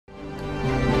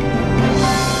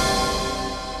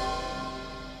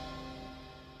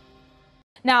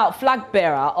Now,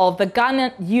 Flagbearer of the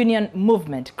Ghana Union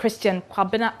Movement, Christian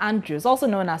Kwabena Andrews, also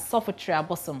known as Sofotria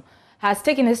Bosom, has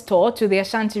taken his tour to the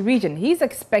Ashanti region. He's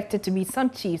expected to meet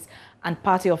some chiefs and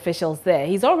party officials there.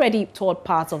 He's already toured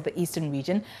parts of the Eastern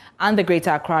region and the Greater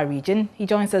Accra region. He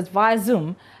joins us via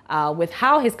Zoom with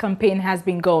how his campaign has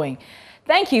been going.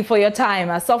 Thank you for your time,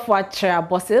 Sofotria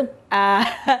Bosom.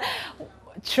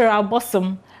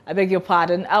 Bosom, I beg your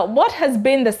pardon. What has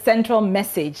been the central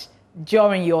message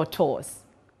during your tours?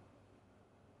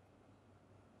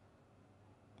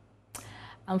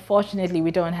 Unfortunately,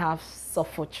 we don't have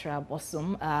Sofotria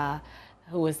Bosom,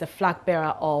 who is the flag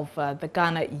bearer of the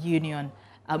Ghana Union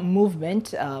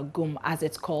Movement, GUM as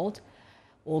it's called.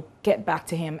 We'll get back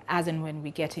to him as and when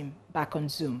we get him back on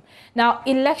Zoom. Now,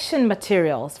 election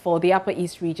materials for the Upper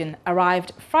East region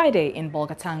arrived Friday in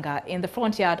Bolgatanga. In the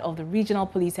front yard of the regional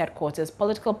police headquarters,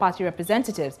 political party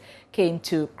representatives came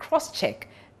to cross-check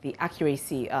the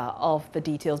accuracy of the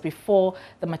details before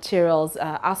the materials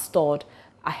are stored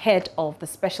ahead of the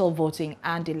special voting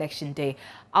and election day.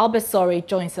 Albert Sori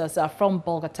joins us from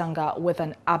Bolgatanga with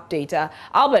an update.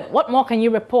 Albert, what more can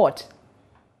you report?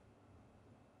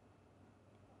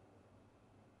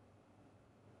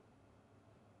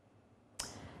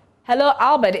 Hello,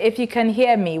 Albert, if you can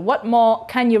hear me, what more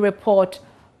can you report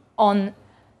on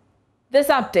this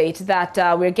update that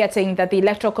we're getting that the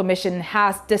Electoral Commission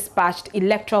has dispatched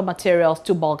electoral materials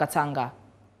to Bolgatanga?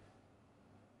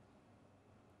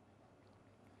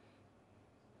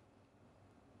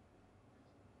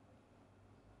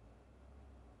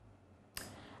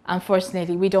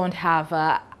 Unfortunately, we don't have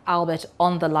Albert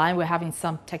on the line. We're having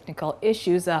some technical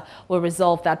issues. We'll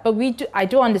resolve that. But I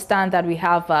do understand that we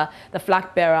have the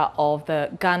flag bearer of the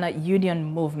Ghana Union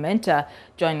Movement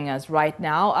joining us right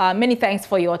now. Many thanks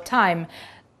for your time.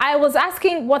 I was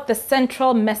asking what the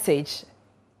central message,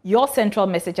 your central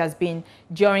message has been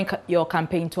during your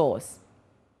campaign tours.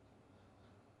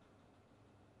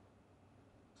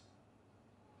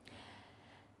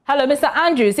 Hello, Mr.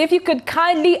 Andrews, if you could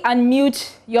kindly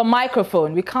unmute your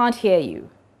microphone. We can't hear you.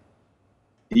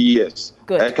 Yes.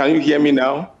 Good. Can you hear me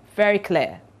now? Very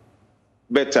clear.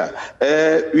 Better.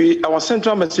 Our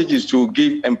central message is to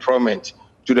give employment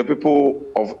to the people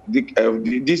of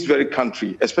this very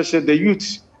country, especially the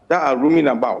youths that are roaming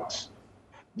about,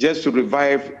 just to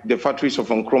revive the factories of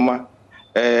Nkrumah.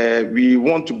 We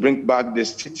want to bring back the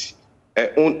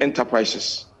state-owned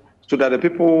enterprises, so that the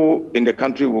people in the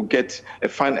country will get a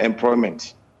fine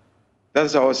employment.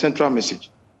 That's our central message.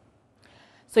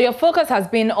 So your focus has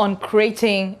been on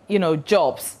creating,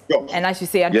 jobs. And as you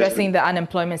say, addressing the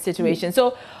unemployment situation.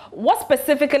 So what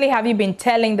specifically have you been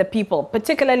telling the people,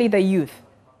 particularly the youth?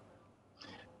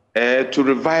 To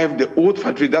revive the old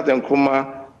factory that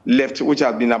Nkrumah left, which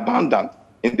has been abandoned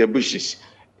in the bushes.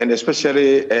 And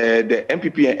especially the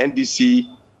MPP and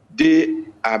NDC, they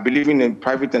are believing in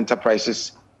private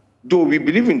enterprises. Though we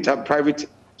believe in private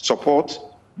support,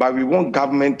 but we want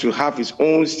government to have its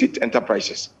own state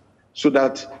enterprises so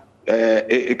that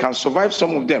it can survive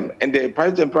some of them, and the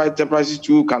private enterprises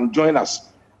too can join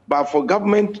us. But for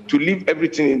government to leave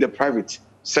everything in the private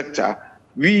sector,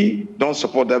 we don't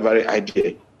support that very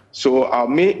idea. So our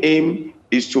main aim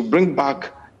is to bring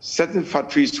back certain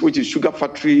factories, which is sugar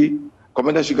factory,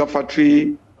 Commander Sugar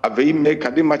Factory, Aveime,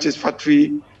 Kadimachis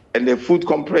Factory, and the food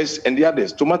compress and the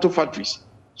others, tomato factories,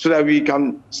 so that we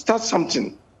can start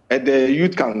something and the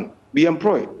youth can be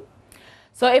employed.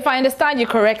 So if I understand you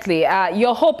correctly,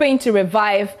 you're hoping to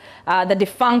revive the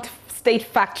defunct state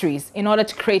factories in order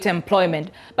to create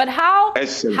employment. But how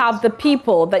have the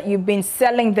people that you've been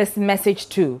selling this message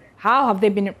to, how have they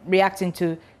been reacting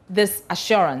to this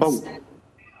assurance? Oh,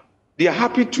 they are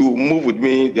happy to move with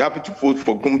me. They're happy to vote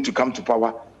for GUM to come to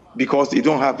power because they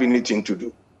don't have anything to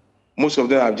do. Most of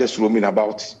them are just roaming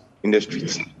about in the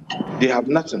streets. They have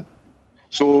nothing.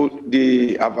 So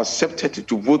they have accepted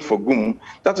to vote for GUM.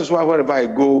 That is why wherever I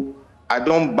go, I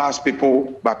don't bash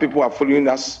people, but people are following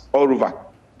us all over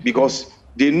because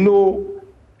they know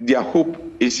their hope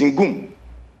is in GUM.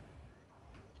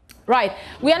 Right.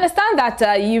 We understand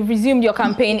that you've resumed your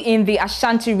campaign in the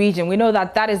Ashanti region. We know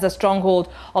that that is the stronghold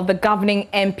of the governing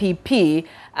MPP.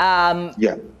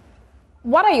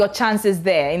 What are your chances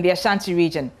there in the Ashanti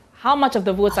region? How much of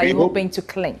the votes are you hoping to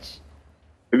clinch?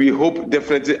 We hope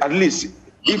definitely, at least,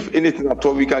 if anything at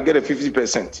all, we can get a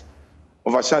 50%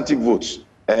 of Ashanti votes.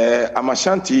 I'm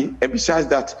Ashanti, and besides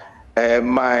that,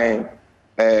 my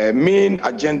main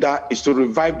agenda is to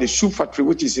revive the shoe factory,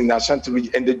 which is in the Ashanti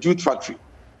region, and the jute factory,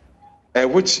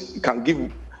 which can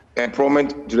give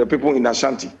employment to the people in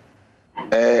Ashanti.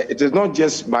 It is not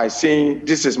just by saying,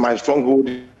 this is my stronghold.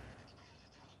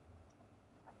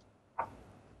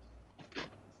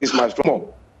 is my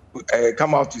stronghold.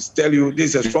 Come out to tell you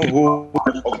this is a stronghold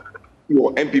of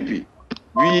your MPP.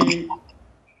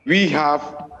 We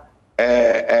have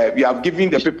given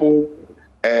the people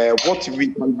what we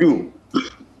can do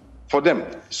for them.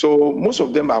 So most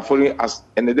of them are following us,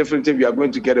 and definitely we are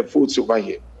going to get a vote over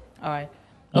here. All right.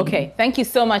 Okay, thank you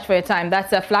so much for your time.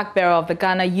 That's a flag bearer of the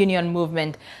Ghana Union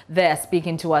Movement there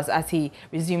speaking to us as he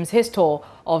resumes his tour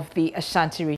of the Ashanti Region.